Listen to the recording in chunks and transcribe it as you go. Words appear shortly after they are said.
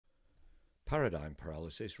Paradigm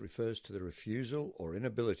paralysis refers to the refusal or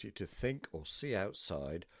inability to think or see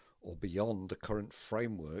outside or beyond the current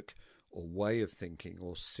framework or way of thinking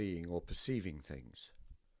or seeing or perceiving things.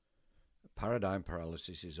 Paradigm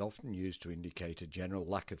paralysis is often used to indicate a general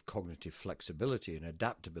lack of cognitive flexibility and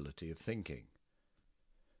adaptability of thinking.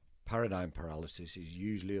 Paradigm paralysis is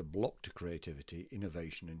usually a block to creativity,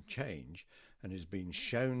 innovation and change, and has been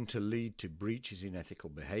shown to lead to breaches in ethical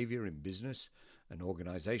behaviour in business and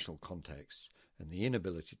organisational contexts, and the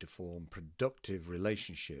inability to form productive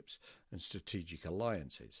relationships and strategic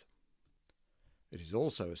alliances. It is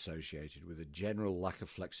also associated with a general lack of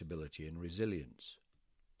flexibility and resilience.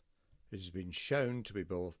 It has been shown to be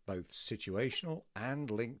both situational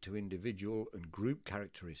and linked to individual and group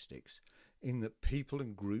characteristics, in that people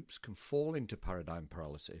and groups can fall into paradigm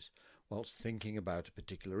paralysis whilst thinking about a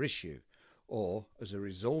particular issue, or as a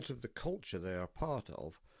result of the culture they are part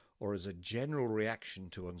of, or as a general reaction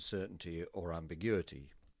to uncertainty or ambiguity.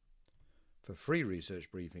 For free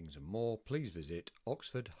research briefings and more, please visit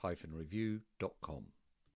oxford-review.com.